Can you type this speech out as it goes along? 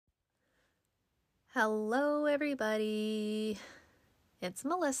Hello, everybody. It's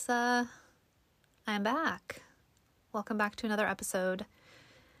Melissa. I'm back. Welcome back to another episode.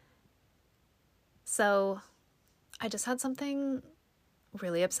 So, I just had something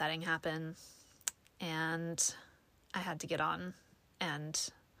really upsetting happen, and I had to get on and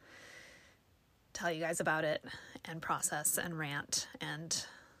tell you guys about it and process and rant and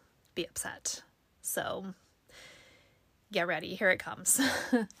be upset. So, get ready. Here it comes.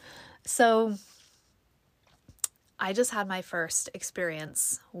 So, I just had my first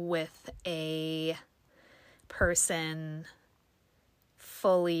experience with a person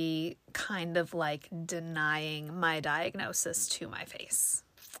fully kind of like denying my diagnosis to my face.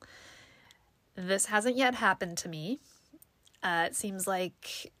 This hasn't yet happened to me. It seems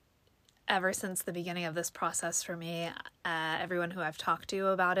like ever since the beginning of this process for me, everyone who I've talked to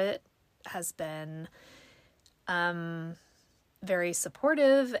about it has been very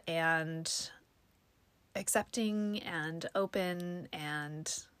supportive and accepting and open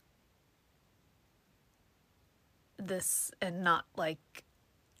and this, and not like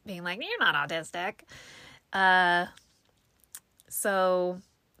being like, you're not autistic. So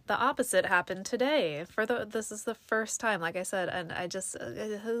the opposite happened today. This is the first time, like I said, and I just,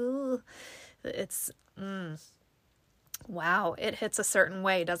 it's, wow, it hits a certain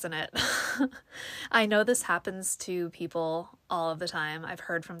way, doesn't it? I know this happens to people all of the time. I've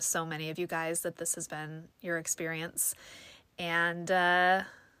heard from so many of you guys that this has been your experience. And I've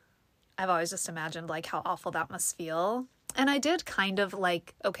always just imagined like how awful that must feel. And I did kind of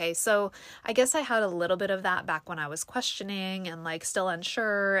like, okay, so I guess I had a little bit of that back when I was questioning and like still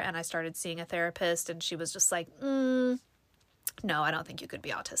unsure. And I started seeing a therapist and she was just like, no, I don't think you could be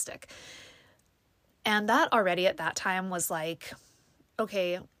autistic. And that already at that time was like,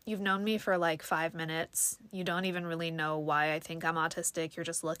 okay, you've known me for like 5 minutes. You don't even really know why I think I'm autistic. You're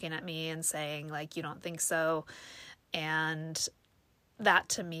just looking at me and saying like, you don't think so. And that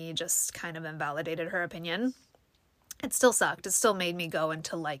to me just kind of invalidated her opinion. It still sucked. It still made me go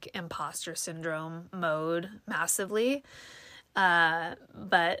into like imposter syndrome mode massively.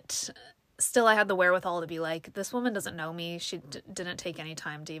 But still I had the wherewithal to be like, this woman doesn't know me. She didn't take any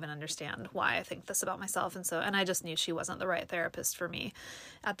time to even understand why I think this about myself. And I just knew she wasn't the right therapist for me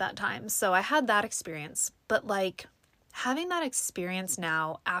at that time. So I had that experience, but like having that experience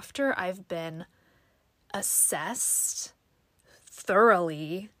now after I've been assessed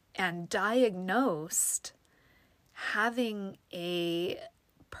thoroughly and diagnosed, having a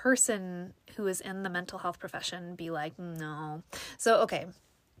person who is in the mental health profession be like, no. So, okay.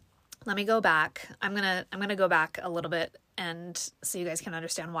 Let me go back. I'm gonna go back a little bit and so you guys can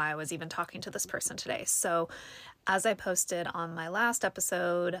understand why I was even talking to this person today. So as I posted on my last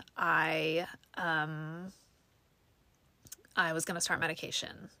episode, I was gonna start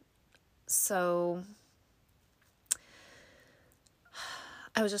medication. So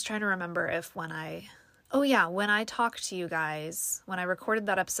I was just trying to remember if when I talked to you guys, when I recorded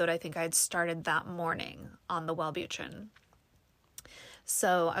that episode, I think I had started that morning on the Wellbutrin.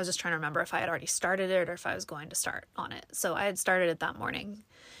 So I was just trying to remember if I had already started it or if I was going to start on it. So I had started it that morning.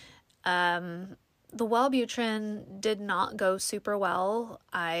 The Wellbutrin did not go super well.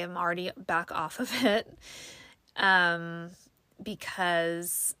 I am already back off of it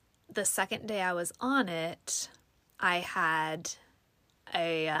because the second day I was on it, I had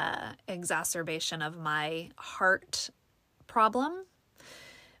a exacerbation of my heart problem,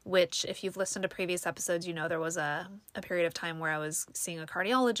 which if you've listened to previous episodes, you know there was a period of time where I was seeing a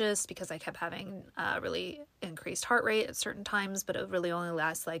cardiologist because I kept having really increased heart rate at certain times, but it really only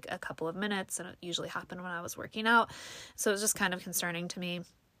lasts like a couple of minutes, and it usually happened when I was working out. So it was just kind of concerning to me.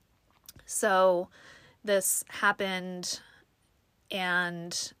 So this happened,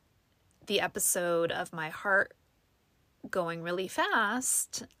 and the episode of my heart going really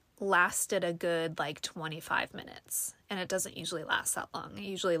fast lasted a good like 25 minutes, and it doesn't usually last that long. It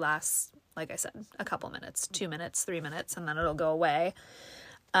usually lasts, like I said, a couple minutes, 2 minutes, 3 minutes, and then it'll go away.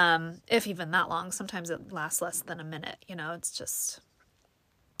 If even that long. Sometimes it lasts less than a minute, it's just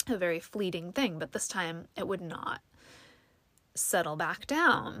a very fleeting thing, but this time it would not settle back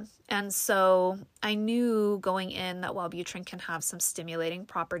down. And so I knew going in that Wellbutrin can have some stimulating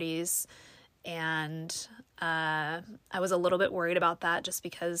properties, and I was a little bit worried about that just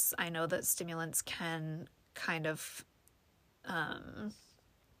because I know that stimulants can kind of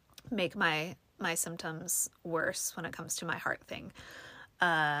make my symptoms worse when it comes to my heart thing.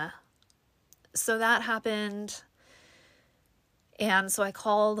 So that happened. And so I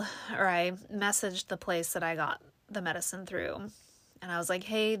messaged the place that I got the medicine through. And I was like,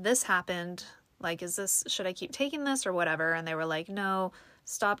 hey, this happened. Like, should I keep taking this or whatever? And they were like, no,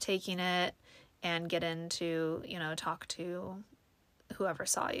 stop taking it. and get in to, talk to whoever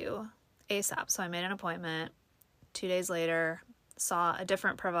saw you ASAP. So I made an appointment. 2 days later, saw a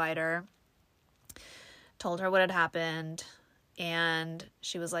different provider, told her what had happened, and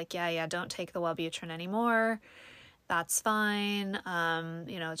she was like, yeah, don't take the Wellbutrin anymore. That's fine.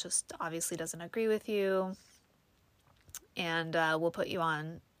 It just obviously doesn't agree with you. And we'll put you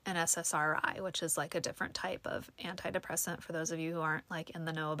on an SSRI, which is like a different type of antidepressant for those of you who aren't like in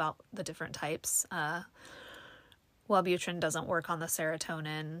the know about the different types. Wellbutrin doesn't work on the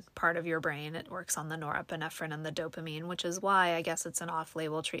serotonin part of your brain. It works on the norepinephrine and the dopamine, which is why I guess it's an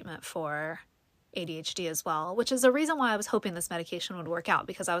off-label treatment for ADHD as well, which is the reason why I was hoping this medication would work out,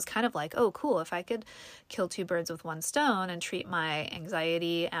 because I was kind of like, oh, cool, if I could kill two birds with one stone and treat my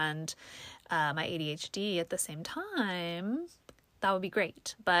anxiety and my ADHD at the same time, that would be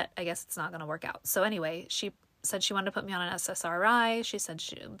great. But I guess it's not going to work out. So anyway, she said she wanted to put me on an SSRI. She said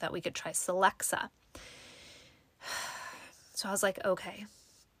that we could try Celexa. So I was like, okay,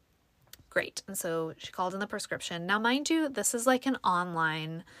 great. And so she called in the prescription. Now, mind you, this is like an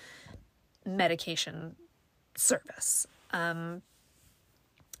online medication service.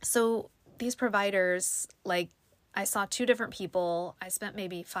 So these providers, like, I saw two different people. I spent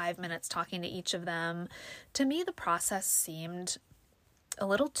maybe 5 minutes talking to each of them. To me, the process seemed a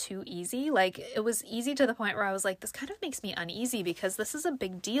little too easy. Like, it was easy to the point where I was like, this kind of makes me uneasy, because this is a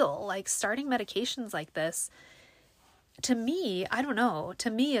big deal. Like, starting medications like this, to me, I don't know,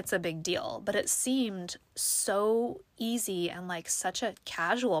 to me it's a big deal, but it seemed so easy and like such a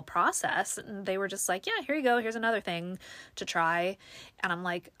casual process. And they were just like, yeah, here you go, here's another thing to try. And I'm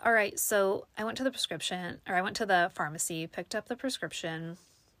like, all right. So I went to the pharmacy, picked up the prescription.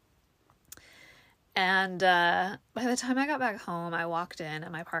 And by the time I got back home, I walked in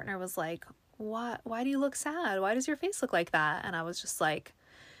and my partner was like, why do you look sad? Why does your face look like that? And I was just like,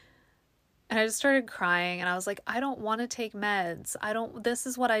 and I just started crying, and I was like, I don't want to take meds. This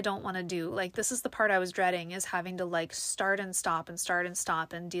is what I don't want to do. Like, this is the part I was dreading, is having to like start and stop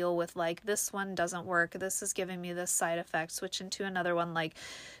and deal with like, this one doesn't work. This is giving me this side effect, switch into another one. Like,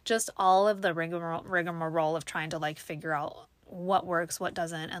 just all of the rigmarole of trying to like figure out what works, what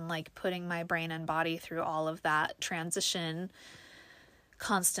doesn't, and like putting my brain and body through all of that transition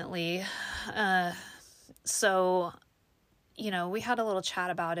constantly. So we had a little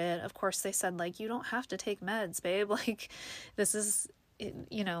chat about it. Of course, they said, like, you don't have to take meds, babe. Like, this is,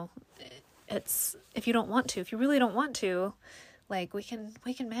 it's, if you really don't want to, like, we can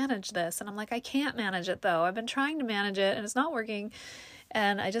manage this. And I'm like, I can't manage it though. I've been trying to manage it and it's not working.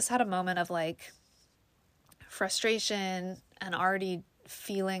 And I just had a moment of like frustration and already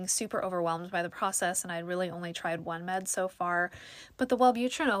feeling super overwhelmed by the process. And I'd really only tried one med so far, but the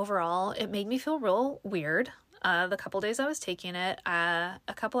Wellbutrin overall, it made me feel real weird. The couple days I was taking it, a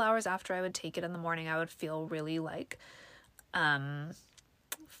couple hours after I would take it in the morning, I would feel really like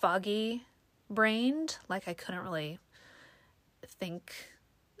foggy brained, like I couldn't really think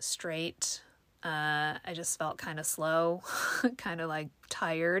straight. I just felt kind of slow, kind of like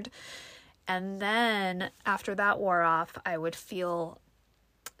tired. And then after that wore off, I would feel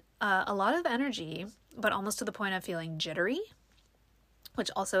a lot of energy, but almost to the point of feeling jittery, which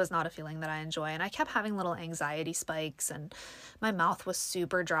also is not a feeling that I enjoy. And I kept having little anxiety spikes, and my mouth was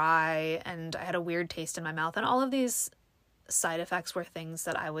super dry, and I had a weird taste in my mouth. And all of these side effects were things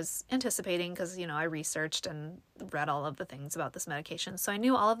that I was anticipating because, I researched and read all of the things about this medication. So I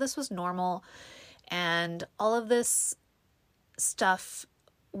knew all of this was normal, and all of this stuff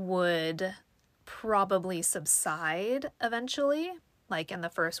would probably subside eventually. Like in the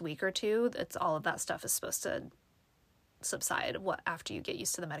first week or two, all of that stuff is supposed to subside after you get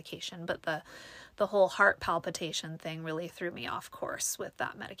used to the medication. But the whole heart palpitation thing really threw me off course with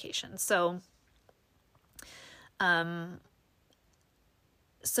that medication. So yeah,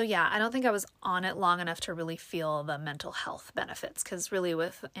 I don't think I was on it long enough to really feel the mental health benefits, because really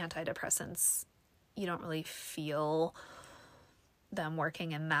with antidepressants, you don't really feel them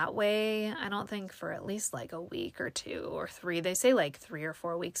working in that way. I don't think for at least like a week or 2 or 3. They say like 3 or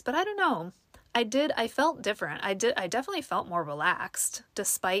 4 weeks, but I don't know. I felt different. I definitely felt more relaxed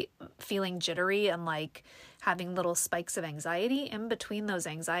despite feeling jittery and like having little spikes of anxiety in between those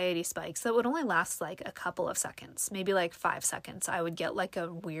anxiety spikes that would only last like a couple of seconds, maybe like 5 seconds. I would get like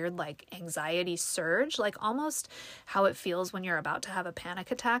a weird like anxiety surge, like almost how it feels when you're about to have a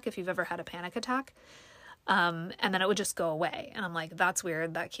panic attack, if you've ever had a panic attack. And then it would just go away. And I'm like, that's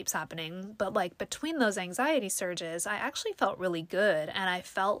weird. That keeps happening. But like between those anxiety surges, I actually felt really good. And I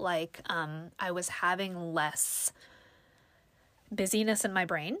felt like I was having less busyness in my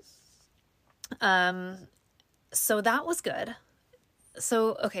brain. So that was good.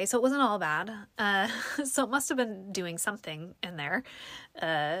 So it wasn't all bad. So it must have been doing something in there.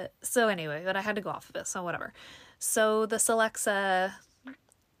 So anyway, but I had to go off of it, so whatever. So the Celexa,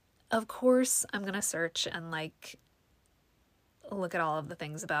 of course, I'm going to search and like look at all of the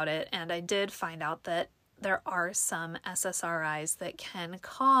things about it. And I did find out that there are some SSRIs that can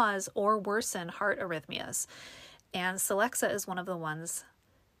cause or worsen heart arrhythmias. And Celexa is one of the ones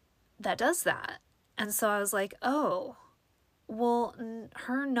that does that. And so I was like, oh, well,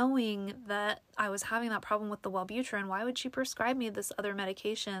 her knowing that I was having that problem with the Wellbutrin, why would she prescribe me this other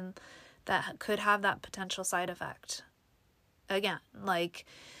medication that could have that potential side effect? Again, like,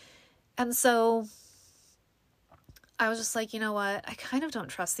 and so I was just like, you know what? I kind of don't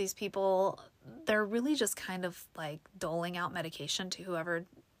trust these people. They're really just kind of like doling out medication to whoever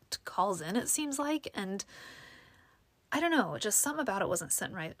calls in, it seems like. And I don't know, just something about it wasn't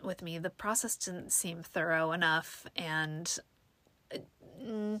sitting right with me. The process didn't seem thorough enough, and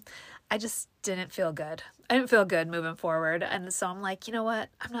I just didn't feel good. I didn't feel good moving forward. And so I'm like, you know what?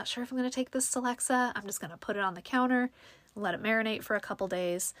 I'm not sure if I'm going to take this Celexa. I'm just going to put it on the counter, let it marinate for a couple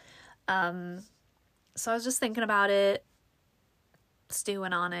days. So I was just thinking about it,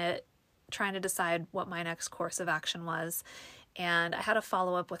 stewing on it, trying to decide what my next course of action was. And I had a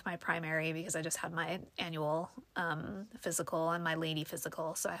follow-up with my primary because I just had my annual physical and my lady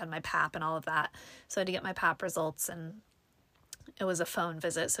physical. So I had my PAP and all of that. So I had to get my PAP results, and it was a phone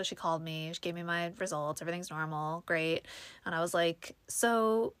visit. So she called me, she gave me my results, everything's normal, great. And I was like,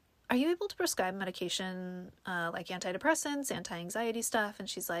 so are you able to prescribe medication like antidepressants, anti-anxiety stuff? And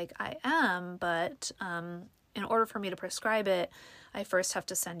she's like, I am, but in order for me to prescribe it, I first have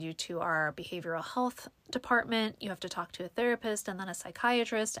to send you to our behavioral health department. You have to talk to a therapist and then a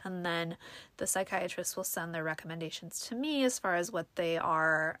psychiatrist, and then the psychiatrist will send their recommendations to me as far as what they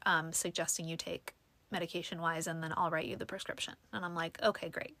are suggesting you take medication-wise, and then I'll write you the prescription. And I'm like, okay,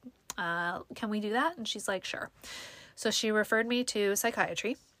 great. Can we do that? And she's like, sure. So she referred me to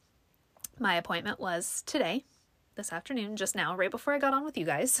psychiatry. My appointment was today, this afternoon, just now, right before I got on with you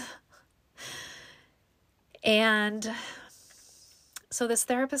guys. And so this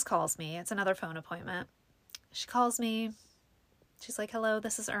therapist calls me. It's another phone appointment. She calls me. She's like, hello,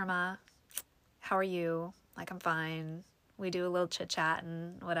 this is Irma. How are you? Like, I'm fine. We do a little chit chat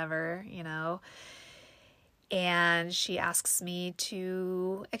and whatever, you know. And she asks me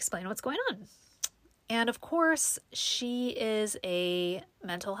to explain what's going on. And of course, she is a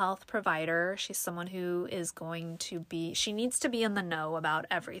mental health provider. She's someone who is she needs to be in the know about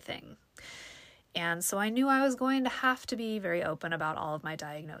everything. And so I knew I was going to have to be very open about all of my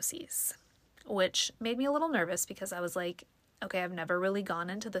diagnoses, which made me a little nervous because I was like, okay, I've never really gone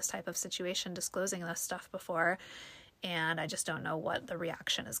into this type of situation disclosing this stuff before, and I just don't know what the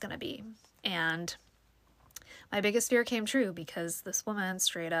reaction is going to be. And my biggest fear came true because this woman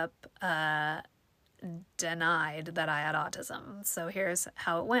straight up denied that I had autism. So here's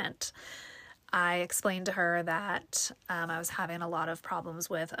how it went. I explained to her that I was having a lot of problems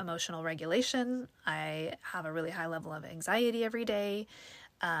with emotional regulation. I have a really high level of anxiety every day.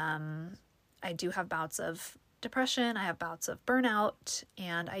 I do have bouts of depression. I have bouts of burnout,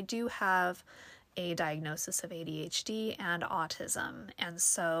 and I do have a diagnosis of ADHD and autism. And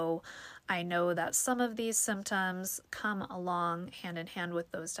so I know that some of these symptoms come along hand in hand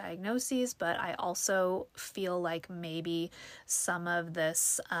with those diagnoses, but I also feel like maybe some of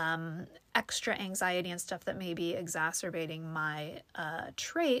this extra anxiety and stuff that may be exacerbating my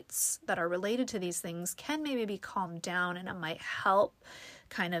traits that are related to these things can maybe be calmed down, and it might help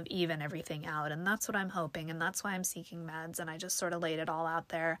kind of even everything out. And that's what I'm hoping, and that's why I'm seeking meds. And I just sort of laid it all out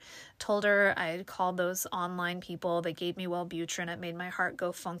there. Told her I called those online people. They gave me Wellbutrin. It made my heart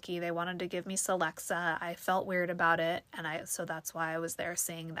go funky. They wanted to give me Celexa. I felt weird about it, and so that's why I was there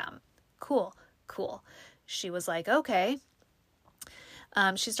seeing them. Cool. She was like, okay.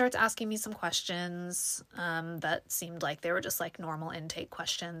 She starts asking me some questions that seemed like they were just like normal intake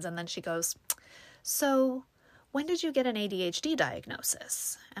questions. And then she goes, so when did you get an ADHD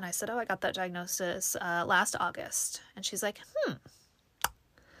diagnosis? And I said, I got that diagnosis last August. And she's like,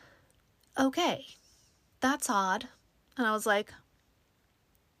 okay, that's odd. And I was like,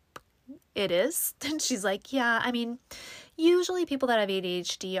 it is? And she's like, yeah, I mean, usually people that have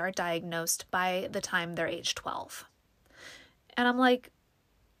ADHD are diagnosed by the time they're age 12. And I'm like,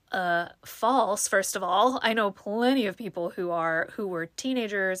 false, first of all. I know plenty of people who were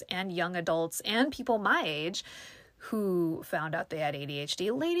teenagers and young adults and people my age who found out they had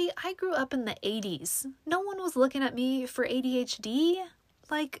ADHD. Lady, I grew up in the 80s. No one was looking at me for ADHD.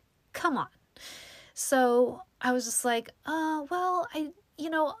 Like, come on. So I was just like, well,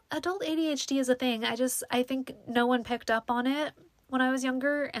 adult ADHD is a thing. I think no one picked up on it when I was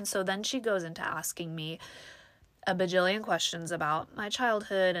younger. And so then she goes into asking me a bajillion questions about my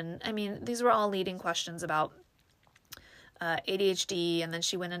childhood. And I mean, these were all leading questions about ADHD. And then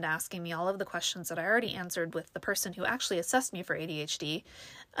she went into asking me all of the questions that I already answered with the person who actually assessed me for ADHD,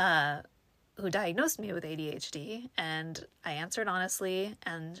 who diagnosed me with ADHD. And I answered honestly.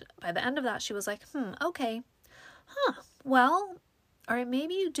 And by the end of that, she was like, okay, well, all right,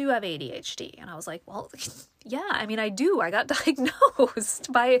 maybe you do have ADHD. And I was like, well, yeah, I mean, I do. I got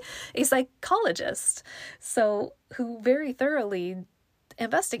diagnosed by a psychologist, so who very thoroughly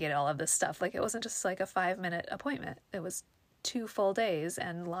investigated all of this stuff. Like, it wasn't just like a 5-minute appointment. It was 2 full days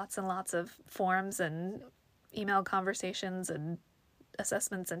and lots of forms and email conversations and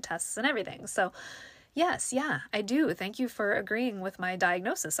assessments and tests and everything. So yes, yeah, I do. Thank you for agreeing with my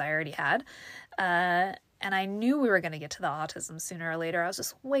diagnosis I already had. And I knew we were going to get to the autism sooner or later. I was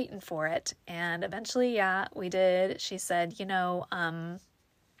just waiting for it. And eventually, yeah, we did. She said,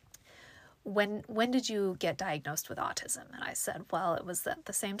 when did you get diagnosed with autism? And I said, well, it was at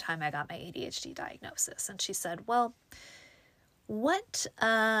the same time I got my ADHD diagnosis. And she said, well,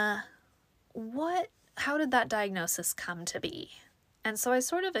 how did that diagnosis come to be? And so I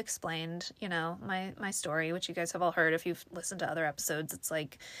sort of explained, my story, which you guys have all heard. If you've listened to other episodes, it's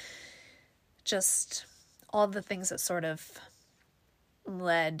like just all the things that sort of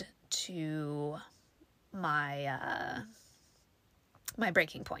led to my my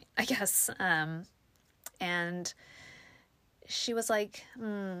breaking point, I guess. And she was like,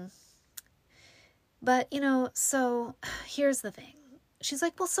 but so here's the thing. She's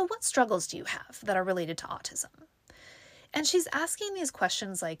like, well, so what struggles do you have that are related to autism? And she's asking these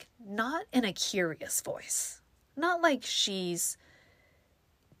questions like not in a curious voice, not like she's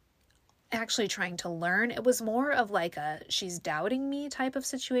actually trying to learn. It was more of like she's doubting me type of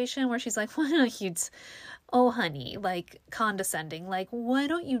situation where she's like, why don't you, honey, like condescending, like, why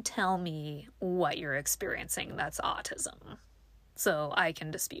don't you tell me what you're experiencing that's autism so I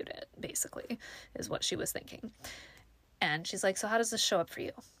can dispute it, basically, is what she was thinking. And she's like, so how does this show up for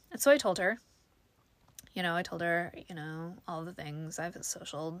you? And so I told her, all the things. I have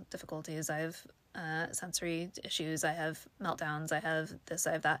social difficulties. I have sensory issues. I have meltdowns. I have this,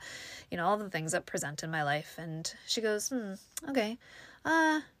 I have that, all the things that present in my life. And she goes, okay.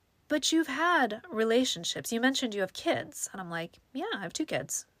 But you've had relationships. You mentioned you have kids. And I'm like, yeah, I have 2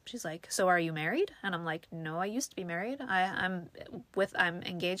 kids. She's like, so are you married? And I'm like, no, I used to be married. I'm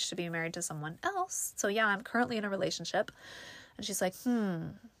engaged to be married to someone else. So yeah, I'm currently in a relationship. And she's like,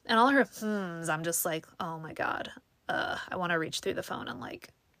 And all her I'm just like, oh my God. I want to reach through the phone and like,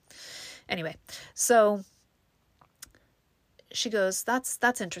 anyway. So she goes,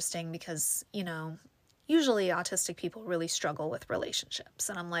 that's interesting because, usually autistic people really struggle with relationships.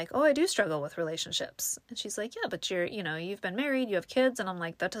 And I'm like, oh, I do struggle with relationships. And she's like, yeah, but you've been married, you have kids. And I'm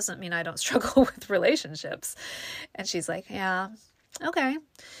like, that doesn't mean I don't struggle with relationships. And she's like, yeah, okay.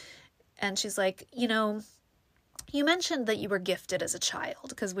 And she's like, you mentioned that you were gifted as a child,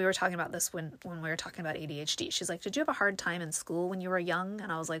 because we were talking about this when we were talking about ADHD. She's like, did you have a hard time in school when you were young?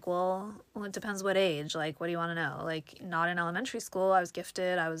 And I was like, well, it depends what age. Like, what do you want to know? Like, not in elementary school. I was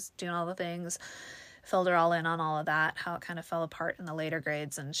gifted. I was doing all the things. Filled her all in on all of that, how it kind of fell apart in the later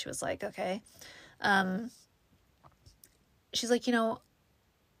grades. And she was like, okay. She's like,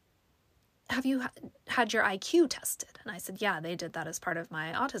 have you had your IQ tested? And I said, yeah, they did that as part of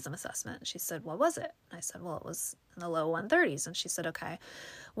my autism assessment. And she said, what was it? And I said, well, it was in the low 130s. And she said, okay,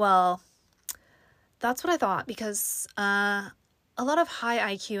 well, that's what I thought, because a lot of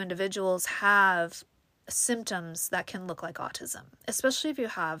high IQ individuals have symptoms that can look like autism, especially if you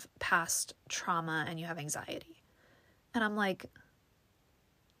have past trauma and you have anxiety. And I'm like,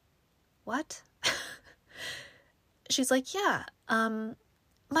 what? She's like, yeah,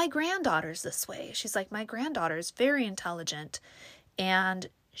 my granddaughter's this way. She's like, my granddaughter's very intelligent and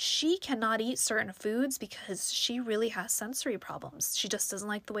she cannot eat certain foods because she really has sensory problems. She just doesn't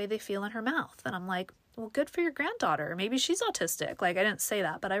like the way they feel in her mouth. And I'm like, well, good for your granddaughter. Maybe she's autistic. Like, I didn't say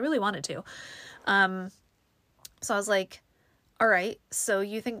that, but I really wanted to. So I was like, all right, so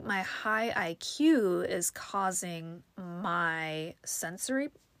you think my high IQ is causing my sensory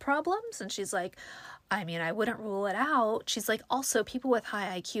problems? And she's like, I mean, I wouldn't rule it out. She's like, also, people with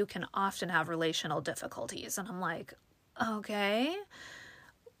high IQ can often have relational difficulties. And I'm like, okay,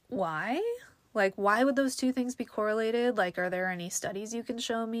 why? Like, why would those 2 things be correlated? Like, are there any studies you can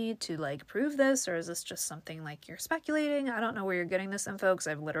show me to, like, prove this? Or is this just something, like, you're speculating? I don't know where you're getting this info, because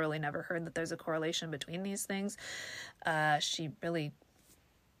I've literally never heard that there's a correlation between these things. She really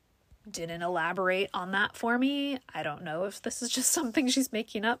didn't elaborate on that for me. I don't know if this is just something she's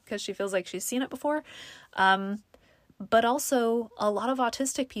making up because she feels like she's seen it before. But also, a lot of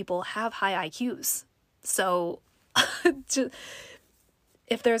autistic people have high IQs. So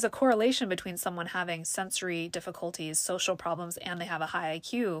if there's a correlation between someone having sensory difficulties, social problems, and they have a high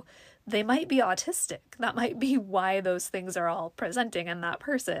IQ, they might be autistic. That might be why those things are all presenting in that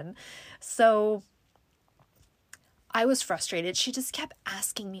person. So I was frustrated. She just kept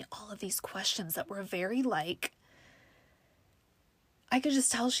asking me all of these questions that were very like, I could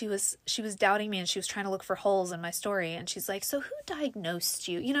just tell she was doubting me, and she was trying to look for holes in my story. And she's like, so who diagnosed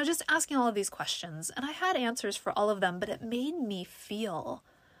you? You know, just asking all of these questions. And I had answers for all of them, but it made me feel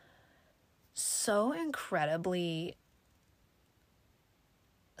so incredibly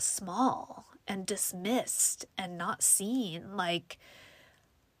small and dismissed and not seen. Like,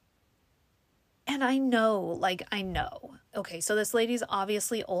 and I know. Okay, so this lady's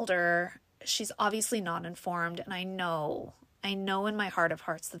obviously older. She's obviously not informed. And I know in my heart of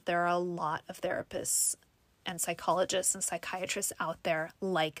hearts that there are a lot of therapists and psychologists and psychiatrists out there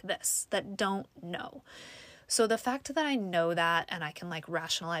like this that don't know. So the fact that I know that, and I can like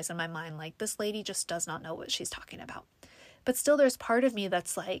rationalize in my mind, like, this lady just does not know what she's talking about. But still there's part of me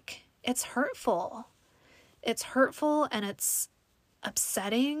that's like, it's hurtful. It's hurtful, and it's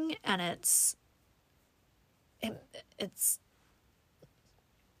upsetting, and it's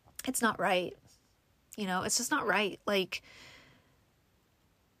not right. You know, it's just not right. Like,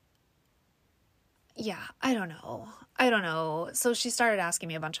 yeah, I don't know. So she started asking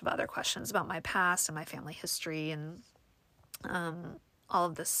me a bunch of other questions about my past and my family history and all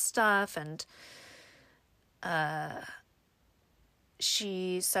of this stuff. And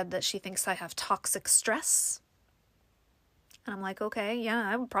she said that she thinks I have toxic stress. And I'm like, okay, yeah,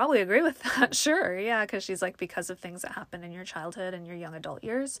 I would probably agree with that. Sure. Yeah. Cause she's like, because of things that happened in your childhood and your young adult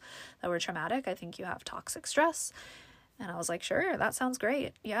years that were traumatic, I think you have toxic stress. And I was like, sure, that sounds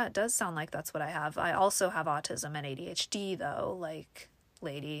great. Yeah, it does sound like that's what I have. I also have autism and ADHD though, like,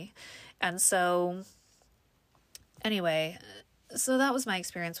 lady. And so anyway, so that was my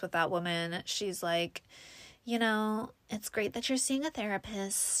experience with that woman. She's like, you know, it's great that you're seeing a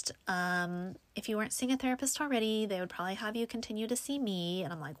therapist. If you weren't seeing a therapist already, they would probably have you continue to see me.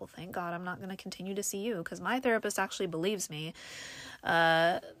 And I'm like, well, thank God I'm not going to continue to see you, because my therapist actually believes me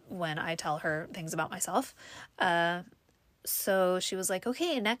when I tell her things about myself. So she was like,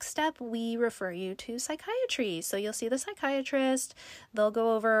 okay, next step, we refer you to psychiatry. So you'll see the psychiatrist. They'll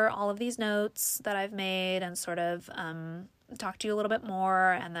go over all of these notes that I've made and sort of talk to you a little bit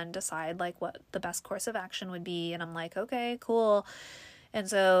more, and then decide like what the best course of action would be. And I'm like, okay, cool. And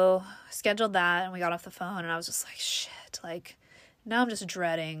so I scheduled that, and we got off the phone, and I was just like, shit, like, now I'm just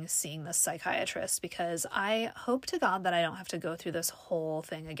dreading seeing this psychiatrist, because I hope to God that I don't have to go through this whole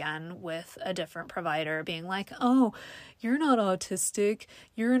thing again with a different provider being like, oh, you're not autistic,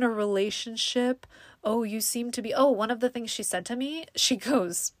 you're in a relationship, oh, you seem to be. Oh, one of the things she said to me, she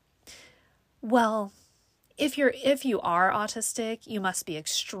goes, well, if you are autistic, you must be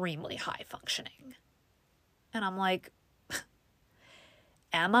extremely high functioning. And I'm like,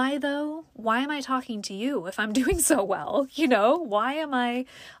 am I though? Why am I talking to you if I'm doing so well? You know, why am I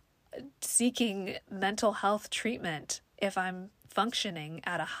seeking mental health treatment if I'm functioning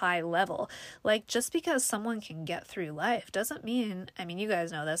at a high level? Like, just because someone can get through life doesn't mean, I mean, you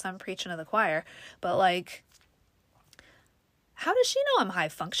guys know this, I'm preaching to the choir, but like, how does she know I'm high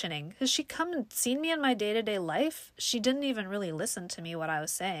functioning? Has she come and seen me in my day-to-day life? She didn't even really listen to me what I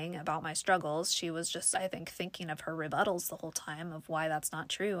was saying about my struggles. She was just, I think, thinking of her rebuttals the whole time of why that's not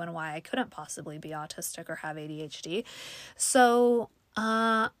true and why I couldn't possibly be autistic or have ADHD. So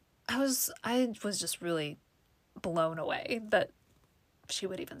I was just really blown away that she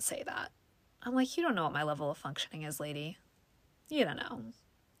would even say that. I'm like, you don't know what my level of functioning is, lady. You don't know.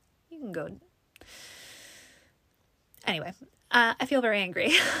 You can go. Anyway, I feel very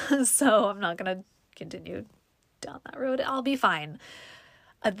angry, so I'm not going to continue down that road. I'll be fine.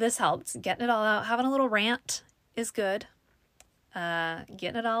 This helped. Getting it all out. Having a little rant is good.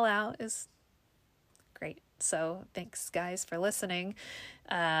 Getting it all out is great. So thanks, guys, for listening.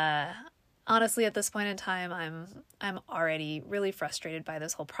 Honestly, at this point in time, I'm already really frustrated by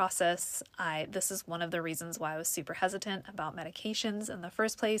this whole process. This is one of the reasons why I was super hesitant about medications in the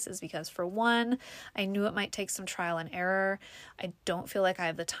first place, is because, for one, I knew it might take some trial and error. I don't feel like I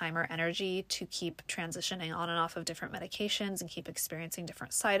have the time or energy to keep transitioning on and off of different medications and keep experiencing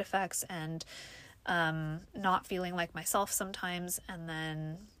different side effects and not feeling like myself sometimes. And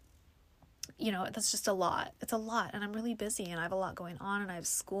then, you know, that's just a lot. It's a lot. And I'm really busy, and I have a lot going on, and I have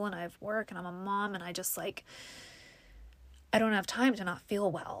school, and I have work, and I'm a mom, and I just like, I don't have time to not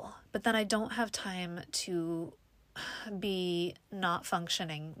feel well. But then I don't have time to be not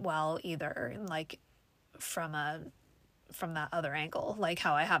functioning well either. And like, from a from that other angle, like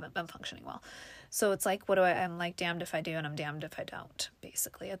how I haven't been functioning well. So it's like, I'm like damned if I do and I'm damned if I don't,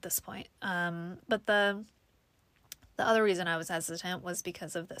 basically, at this point. But the other reason I was hesitant was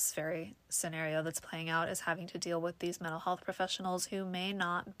because of this very scenario that's playing out, is having to deal with these mental health professionals who may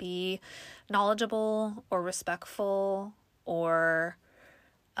not be knowledgeable or respectful or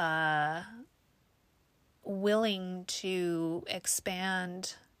willing to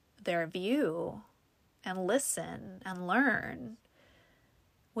expand their view and listen and learn,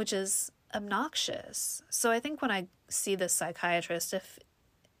 which is obnoxious. So I think when I see this psychiatrist, if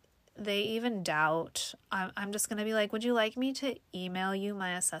they even doubt, I'm just going to be like, would you like me to email you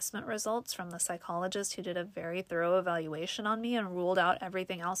my assessment results from the psychologist who did a very thorough evaluation on me and ruled out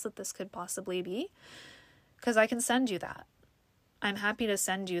everything else that this could possibly be? Because I can send you that. I'm happy to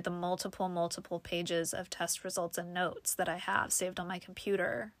send you the multiple pages of test results and notes that I have saved on my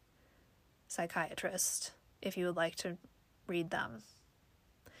computer, psychiatrist, if you would like to read them.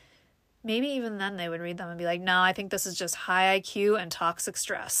 Maybe even then they would read them and be like, no, I think this is just high IQ and toxic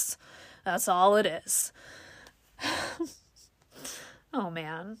stress. That's all it is. Oh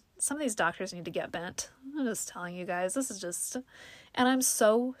man, some of these doctors need to get bent. I'm just telling you guys, this is just... And I'm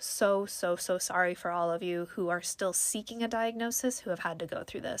so sorry for all of you who are still seeking a diagnosis, who have had to go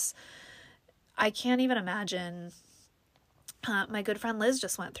through this. I can't even imagine. My good friend Liz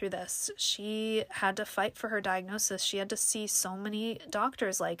just went through this. She had to fight for her diagnosis. She had to see so many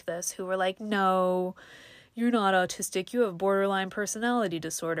doctors like this who were like, no, you're not autistic. You have borderline personality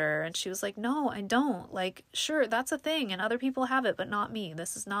disorder. And she was like, no, I don't. Like, sure, that's a thing. And other people have it, but not me.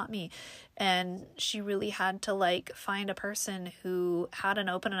 This is not me. And she really had to like find a person who had an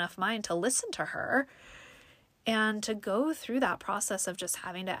open enough mind to listen to her and to go through that process of just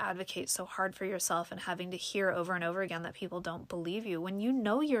having to advocate so hard for yourself and having to hear over and over again that people don't believe you. When you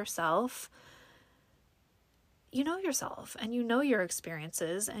know yourself and you know your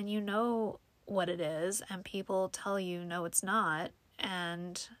experiences and you know what it is, and people tell you, no, it's not.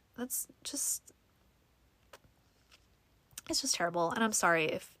 And that's just, it's just terrible. And I'm sorry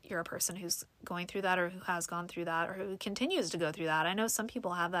if you're a person who's going through that or who has gone through that or who continues to go through that. I know some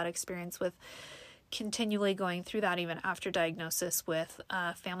people have that experience with continually going through that even after diagnosis, with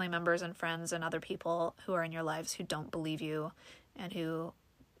family members and friends and other people who are in your lives who don't believe you and who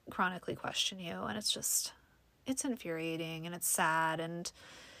chronically question you. And it's just, it's infuriating and it's sad. And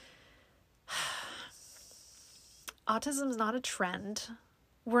autism is not a trend.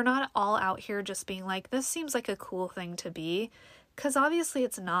 We're not all out here just being like, this seems like a cool thing to be, because obviously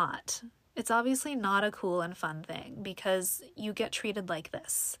it's not. It's obviously not a cool and fun thing because you get treated like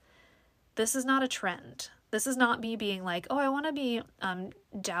this. This is not a trend. This is not me being like, oh, I want to be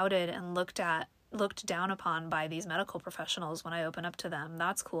doubted and looked down upon by these medical professionals when I open up to them.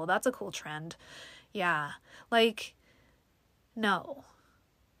 That's cool. That's a cool trend. Yeah. Like, no.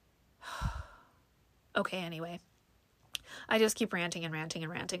 Okay, anyway. I just keep ranting.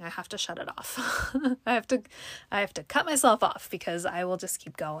 I have to shut it off. I have to cut myself off because I will just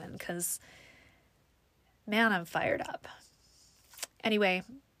keep going because, man, I'm fired up. Anyway,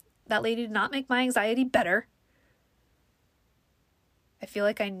 that lady did not make my anxiety better. I feel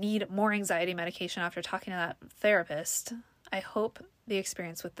like I need more anxiety medication after talking to that therapist. I hope the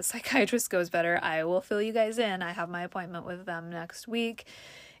experience with the psychiatrist goes better. I will fill you guys in. I have my appointment with them next week.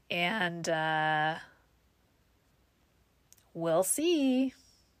 And we'll see.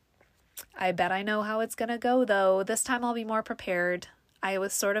 I bet I know how it's going to go, though. This time I'll be more prepared. I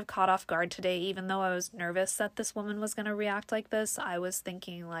was sort of caught off guard today, even though I was nervous that this woman was going to react like this. I was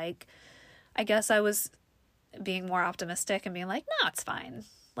thinking, like, I guess I was being more optimistic and being like, no, it's fine.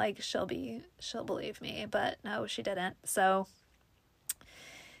 Like, she'll believe me. But no, she didn't. So,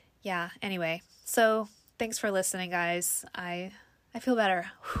 yeah, anyway. So, thanks for listening, guys. I feel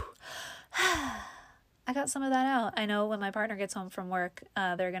better. I got some of that out. I know when my partner gets home from work,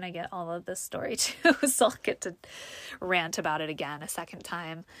 they're going to get all of this story too. So I'll get to rant about it again a second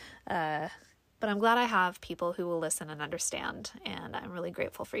time. But I'm glad I have people who will listen and understand. And I'm really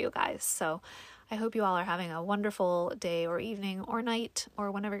grateful for you guys. So I hope you all are having a wonderful day or evening or night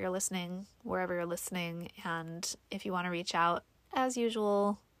or whenever you're listening, wherever you're listening. And if you want to reach out, as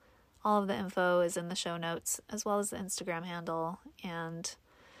usual, all of the info is in the show notes, as well as the Instagram handle. And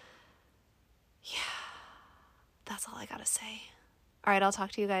yeah, that's all I gotta say. All right, I'll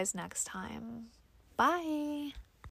talk to you guys next time. Bye.